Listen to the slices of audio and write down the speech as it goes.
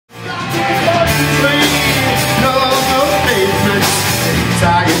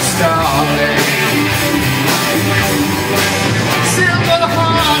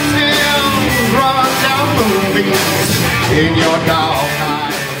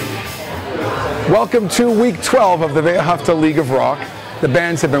Welcome to week 12 of the Wehrhafte League of Rock. The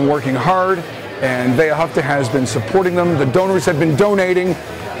bands have been working hard and Wehrhafte has been supporting them. The donors have been donating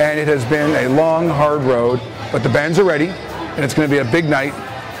and it has been a long, hard road. But the bands are ready and it's going to be a big night.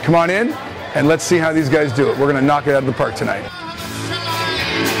 Come on in and let's see how these guys do it. We're going to knock it out of the park tonight.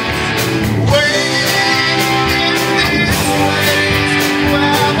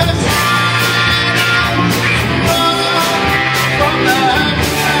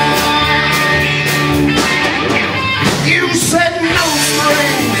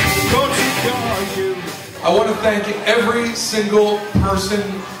 I want to thank every single person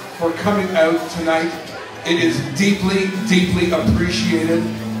for coming out tonight. It is deeply, deeply appreciated.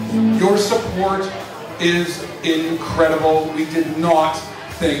 Your support is incredible. We did not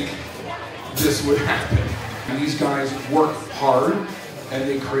think this would happen. And these guys work hard and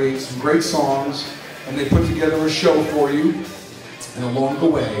they create some great songs and they put together a show for you. And along the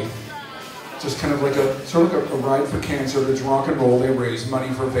way, just kind of like a ride for cancer. It's rock and roll. They raise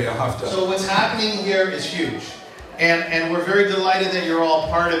money for Wehrhafte. So what's happening here is huge, and we're very delighted that you're all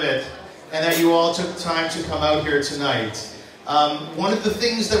part of it, and that you all took time to come out here tonight. One of the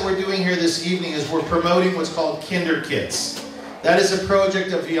things that we're doing here this evening is we're promoting what's called Kinderkids. That is a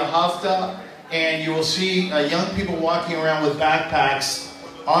project of Wehrhafte, and you will see young people walking around with backpacks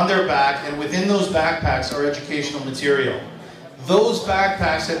on their back, and within those backpacks are educational material. Those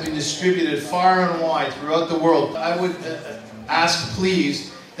backpacks have been distributed far and wide throughout the world. I would ask,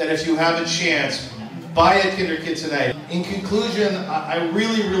 please, that if you have a chance, buy a Kinderkid tonight. In conclusion, I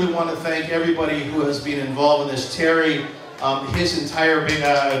really, really want to thank everybody who has been involved in this. Terry, his entire big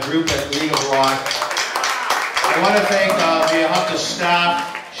group at League of Rock. I want to thank the Wehrhafte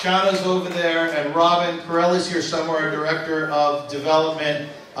staff. Shauna's over there, and Robin. Corella's here somewhere, Director of Development.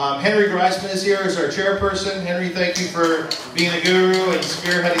 Henry Greisman is here as our chairperson. Henry, thank you for being a guru and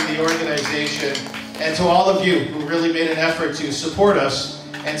spearheading the organization. And to all of you who really made an effort to support us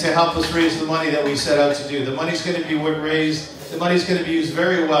and to help us raise the money that we set out to do. The money's going to be raised, the money's going to be used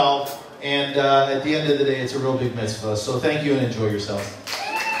very well, and at the end of the day, it's a real big mitzvah. So thank you and enjoy yourself.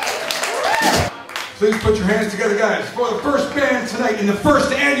 Please put your hands together, guys, for the first band tonight in the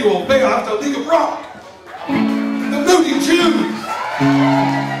first annual Wehrhafte League of Rock, the Moody Jews.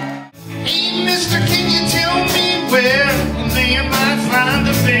 Hey, mister, can you tell me where they might find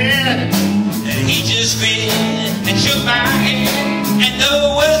a bed? And he just grinned and shook my hand, and that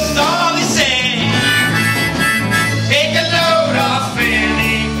was all he said. Take a load off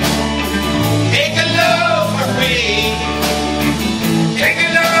Fanny, take a load for free, take a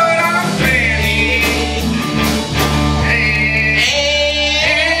load off Fanny,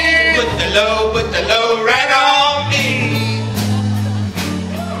 and put the load right on me.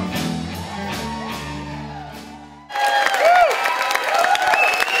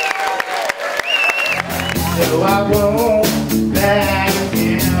 So I won't back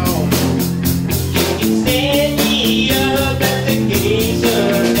down. You can stand me up at the gates of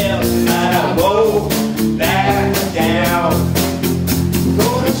hell, but I won't back down.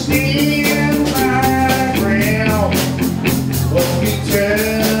 Gonna stand my ground, won't be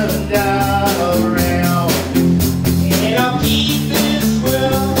turned around, and I'll keep this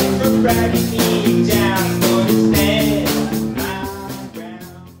world from dragging me down. Gonna stand my ground.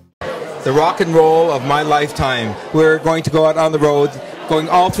 The rock and roll of my lifetime. We're going to go out on the road, going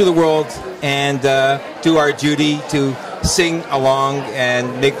all through the world, and do our duty to sing along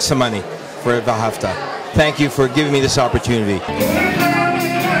and make some money for Wehrhafte. Thank you for giving me this opportunity.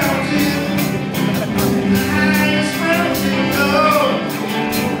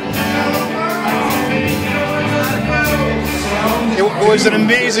 It was an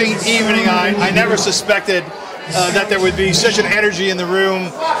amazing evening. I never suspected that there would be such an energy in the room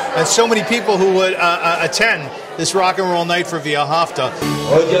and so many people who would attend this rock and roll night for Wehrhafte.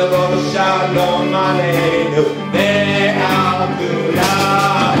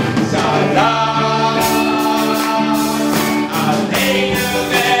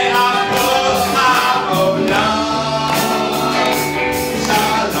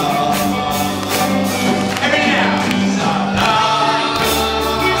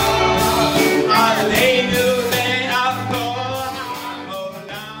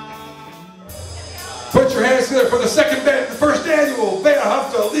 Put your hands together for the second band, the first annual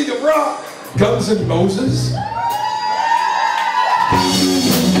Wehrhafte League of Rock, Guns N' Moses.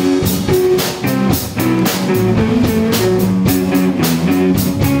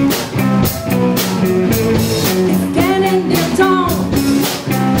 Standing in dawn,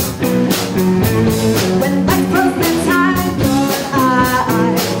 when life grows inside your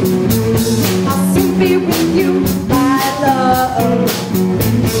eyes, I'll soon be with you, my love.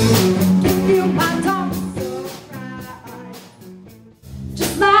 Give you my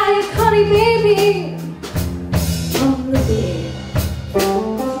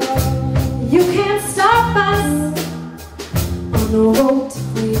to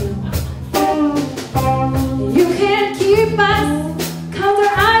freedom. You can't keep us, 'cause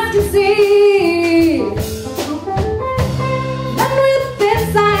our eyes can see. And within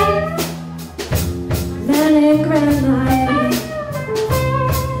sight, many grand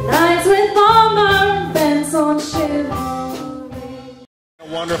nights with armor and on chivalry. A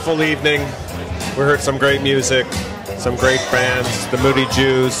wonderful evening. We heard some great music, some great bands, the Moody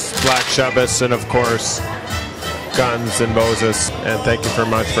Jews, Black Shabbos, and of course, Guns and Moses. And thank you very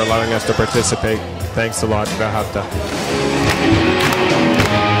much for allowing us to participate. Thanks a lot, Vahavta.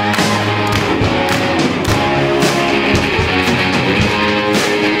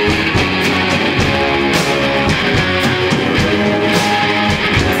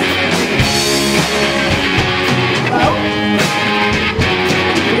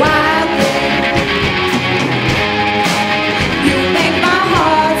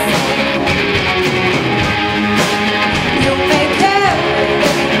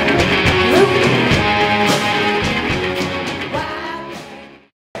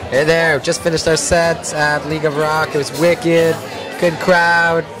 Hey there, just finished our set at League of Rock. It was wicked, good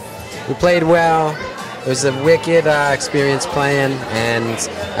crowd, we played well. It was a wicked experience playing, and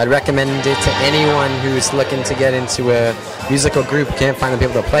I'd recommend it to anyone who's looking to get into a musical group, can't find the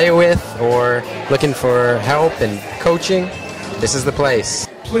people to play with, or looking for help and coaching. This is the place.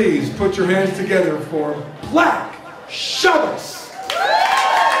 Please put your hands together for Black Shabbos.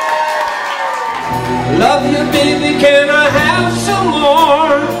 Love you, baby, can I have some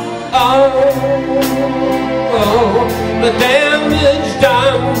more? Oh, the damage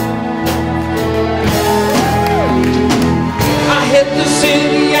done. I hit the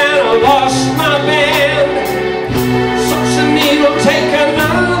city and I lost my band. Such a needle, take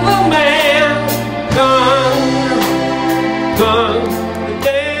another man. Gone, the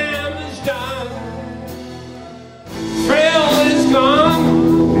damage done. Thrill is gone.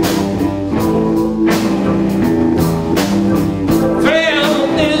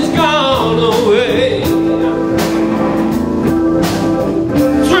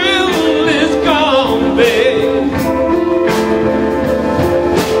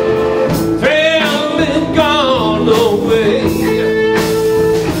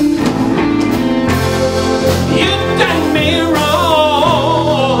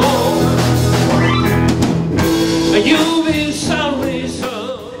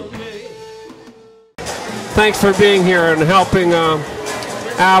 Thanks for being here and helping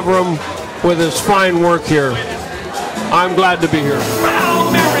Avram with his fine work here. I'm glad to be here.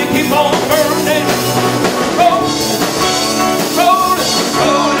 Well, Mary, keep on burning. Rolling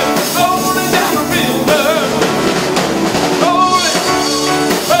down the river. Rolling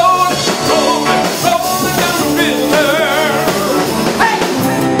down the river. Hey!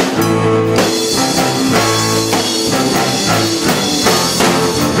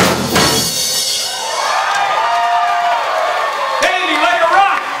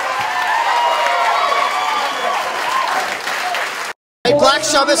 Black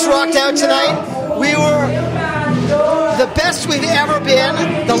Shabbos rocked out tonight. We were the best we've ever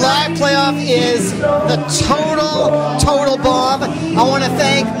been. The live playoff is the total bomb. I want to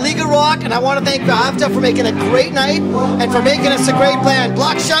thank League of Rock and I want to thank Vahavta for making a great night and for making us a great band.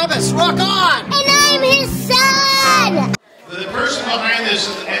 Black Shabbos, rock on! And I'm his son! The person behind this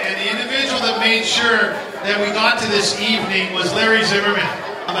and the individual that made sure that we got to this evening was Larry Zimmerman.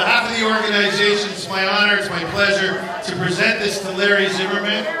 On behalf of the organization, it's my honor, it's my pleasure to present this to Larry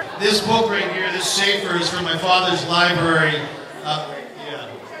Zimmerman. This book right here, this Sefer, is from my father's library.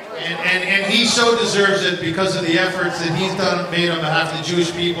 And he so deserves it because of the efforts that he's made on behalf of the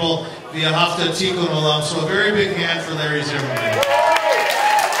Jewish people via Hafta Tikkun Olam. So a very big hand for Larry Zimmerman.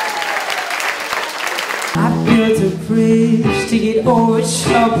 I built a bridge to get over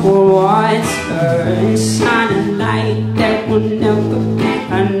troubled water and shine a light that will never be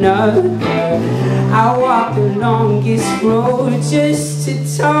another. I walked the longest road just to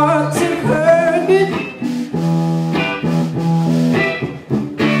talk to her.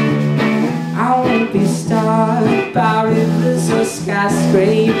 I won't be stopped by rivers or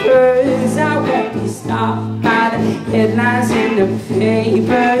skyscrapers. I won't be stopped by the headlines in the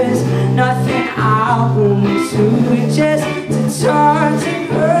papers. Nothing I won't do just to talk to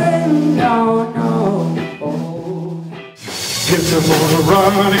her. No. Get the motor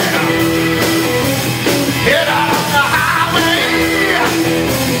running. Get out on the highway.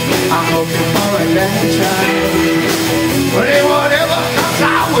 I'm looking for a adventure. Whatever comes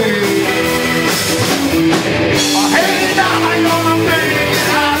our way. Hey, now I'm gonna make it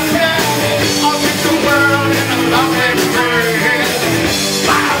happen. I'll get the world in a lovely place.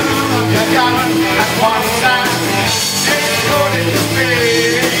 Fire on the gun at one time. It's going to be.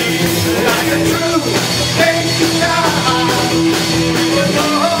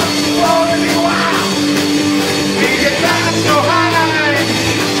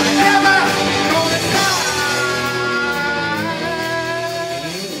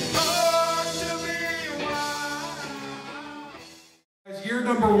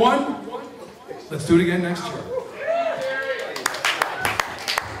 one. Let's do it again next year.